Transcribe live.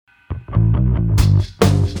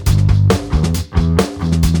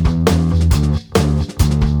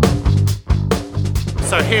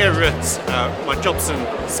here at my Jobs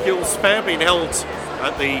and Skills Fair being held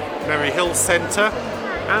at the Merry Hill Centre,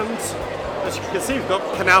 and as you can see we've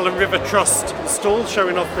got Canal and River Trust stall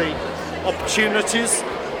showing off the opportunities,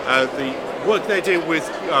 the work they do with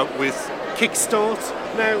Kickstart.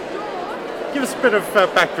 Now, give us a bit of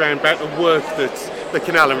background about the work that the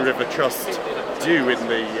Canal and River Trust do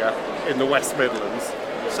in the West Midlands.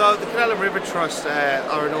 So the Canal and River Trust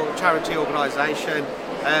are a charity organisation.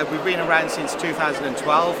 We've been around since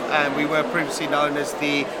 2012, and we were previously known as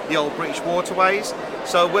the Old British Waterways.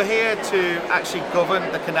 So we're here to actually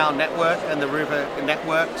govern the canal network and the river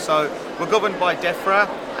network. So we're governed by DEFRA,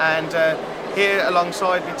 and here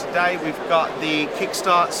alongside me today we've got the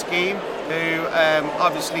Kickstart scheme, who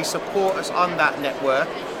obviously support us on that network,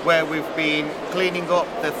 where we've been cleaning up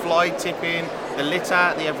the fly tipping, the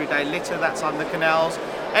litter, the everyday litter that's on the canals.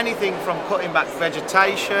 Anything from cutting back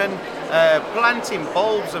vegetation, planting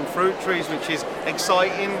bulbs and fruit trees, which is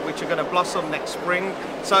exciting, which are going to blossom next spring.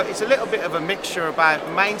 So it's a little bit of a mixture about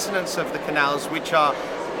maintenance of the canals, which are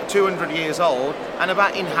 200 years old, and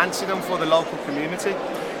about enhancing them for the local community.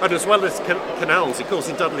 And as well as canals, of course,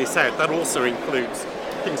 in Dudley South, that also includes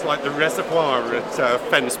things like the reservoir at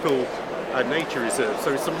Fens Pool Nature Reserve.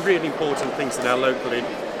 So some really important things in our local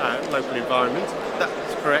environment.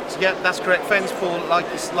 That's correct. Yeah, that's correct. Fens Pool, like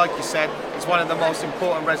you said, is one of the most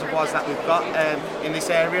important reservoirs that we've got in this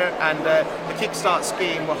area, and the Kickstart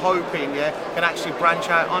scheme, we're hoping, can actually branch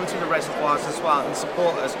out onto the reservoirs as well and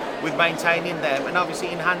support us with maintaining them and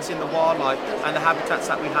obviously enhancing the wildlife and the habitats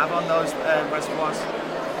that we have on those reservoirs.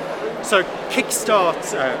 So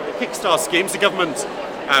Kickstart scheme is a government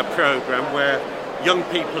programme where young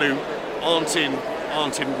people who aren't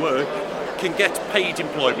in work can get paid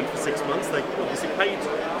employment for 6 months. They're obviously paid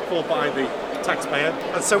for by the taxpayer.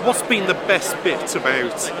 And so what's been the best bit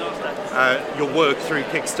about your work through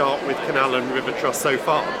Kickstart with Canal and River Trust so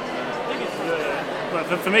far?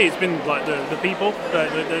 Well, for me, it's been like the people,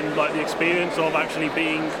 like the experience of actually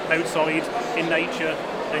being outside in nature,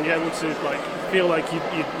 and you're able to like feel like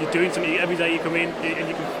you're doing something every day you come in, and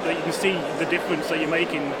you can see the difference that you're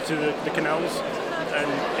making to the canals, and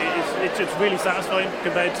it's really satisfying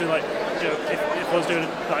compared to like, you know, if I was doing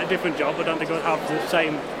like a different job, I don't think I'd have the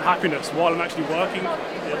same happiness while I'm actually working.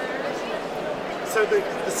 Yeah. So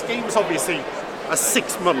the scheme's obviously a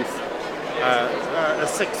 6 month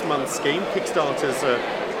scheme. Kickstarter's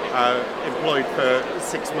employed for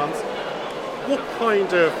 6 months. What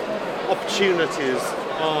kind of opportunities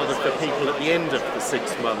are there for people at the end of the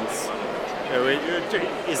 6 months? You know,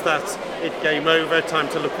 is that it game over, time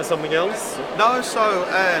to look for something else? No, so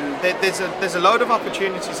there's a load of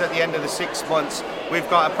opportunities at the end of the 6 months. We've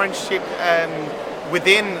got apprenticeship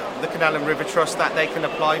within the Canal and River Trust that they can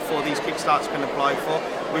apply for, these Kickstarts can apply for.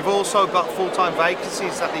 We've also got full-time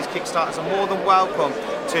vacancies that these Kickstarters are more than welcome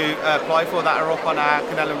to apply for, that are up on our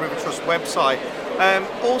Canal and River Trust website.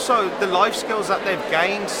 Also the life skills that they've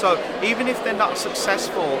gained, so even if they're not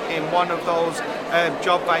successful in one of those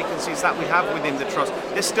job vacancies that we have within the trust,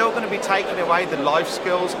 they're still going to be taking away the life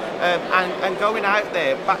skills and going out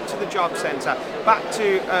there back to the job centre, back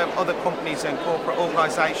to other companies and corporate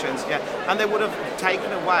organisations, and they would have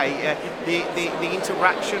taken away the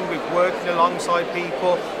interaction with working alongside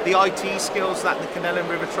people, the IT skills that the Canal and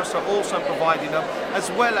River Trust are also providing them,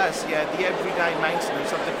 as well as the everyday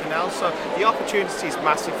maintenance of the canal. So the opportunity is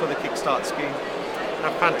massive for the Kickstart scheme.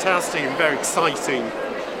 Fantastic and very exciting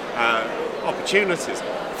opportunities.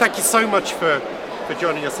 Thank you so much for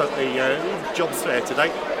joining us at the Jobs Fair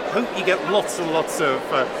today. Hope you get lots and lots of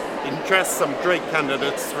interest, some great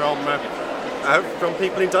candidates from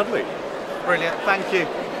people in Dudley. Brilliant, thank you.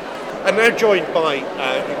 I'm now joined by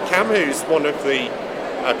Cam, who's one of the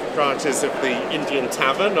proprietors of the Indian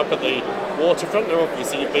Tavern up at the waterfront. Now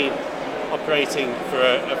obviously you've been operating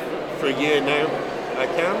for a year now,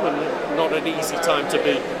 Cam, and not an easy time to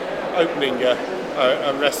be opening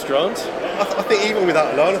a restaurant. I think even with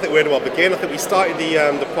that alone, I think where do I begin? I think we started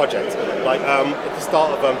the project at the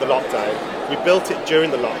start of the lockdown. We built it during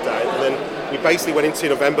the lockdown, and then we basically went into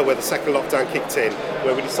November where the second lockdown kicked in,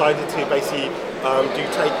 where we decided to basically do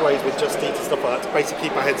takeaways with Just Eat and stuff like that to basically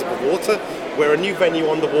keep our heads above water. We're a new venue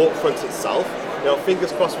on the waterfront itself.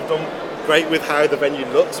 Fingers crossed we've done great with how the venue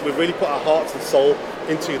looks. We've really put our hearts and soul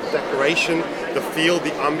into the decoration, the feel,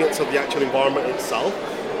 the ambience of the actual environment itself,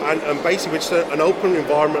 and basically it's an open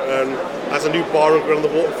environment as a new bar and grill on the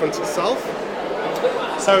waterfront itself.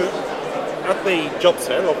 So at the Jobs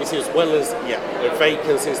Fair, obviously, as well as the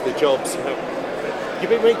vacancies, the jobs, you've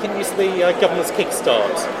been making use of the government's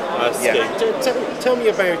Kickstart scheme. Tell me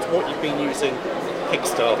about what you've been using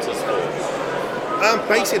Kickstarters for.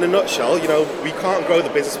 Basically, in a nutshell, we can't grow the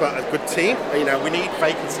business without a good team. We need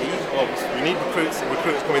vacancies, or we need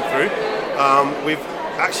recruiters coming through. We've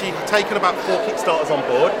actually taken about 4 Kickstarters on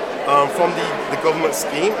board from the government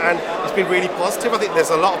scheme, and it's been really positive. I think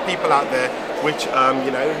there's a lot of people out there which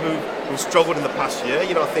who struggled in the past year.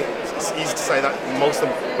 I think it's easy to say that most of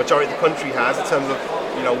the majority of the country has in terms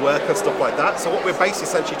of work and stuff like that. So what we're basically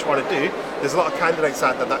essentially trying to do, there's a lot of candidates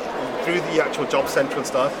out there that through the actual job centre and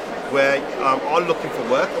stuff where are looking for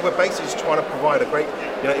work, and we're basically just trying to provide a great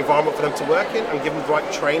environment for them to work in and give them the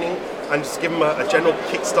right training and just give them a general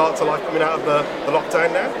kickstart to life coming out of the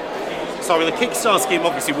lockdown now. So the Kickstart scheme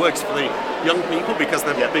obviously works for the young people because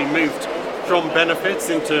they've been moved from benefits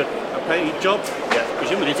into a paid job. Yeah.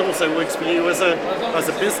 Presumably it also works for you as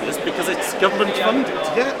a business because it's government funded.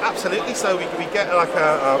 Yeah, absolutely. So we get like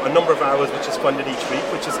a number of hours which is funded each week,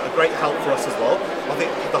 which is a great help for us as well. I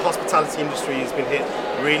think the hospitality industry has been hit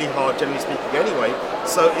really hard, generally speaking anyway.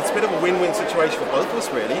 So it's a bit of a win-win situation for both of us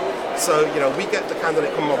really. So, we get the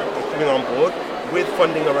candidate coming on board with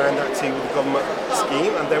funding around that too with the government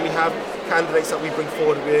scheme, and then we have candidates that we bring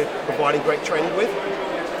forward we're providing great training with.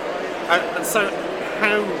 And so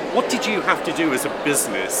what did you have to do as a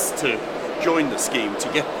business to join the scheme to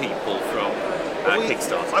get people from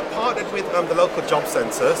Kickstarter? I partnered with the local job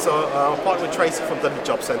centre, so I partnered with Tracy from Dudley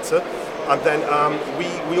Job Centre, and then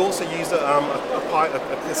we also used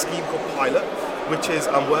a scheme called Pilot, which is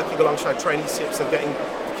working alongside traineeships and getting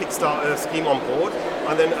the Kickstarter scheme on board,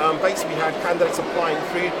 and then basically we had candidates applying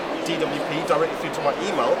through DWP directly through to my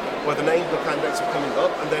email where the names of the candidates were coming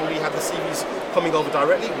up, and then we had the CVs coming over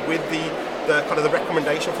directly with the kind of the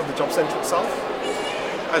recommendation from the job centre itself.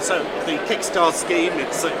 And so the Kickstart scheme,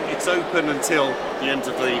 it's open until the end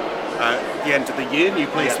of the year. New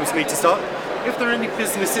placements need to start. If there are any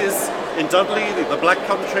businesses in Dudley, the Black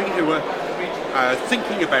Country, who are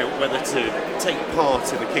thinking about whether to take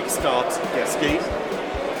part in the Kickstart scheme,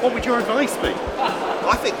 what would your advice be?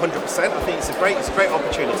 I think 100%. I think it's a great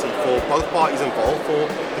opportunity for both parties involved, for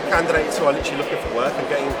the candidates who are literally looking for work and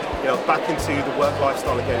getting back into the work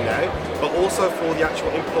lifestyle again now, but also for the actual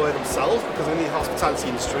employer themselves, because in the hospitality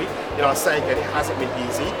industry, I say again, it hasn't been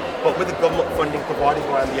easy, but with the government funding providing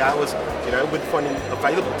around the hours, with funding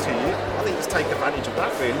available to you, I think just take advantage of that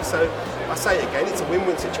really. So I say again, it's a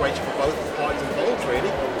win-win situation for both parties involved really,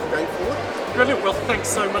 going forward. Brilliant. Well, thanks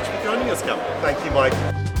so much for joining us, Cam. Thank you, Mike.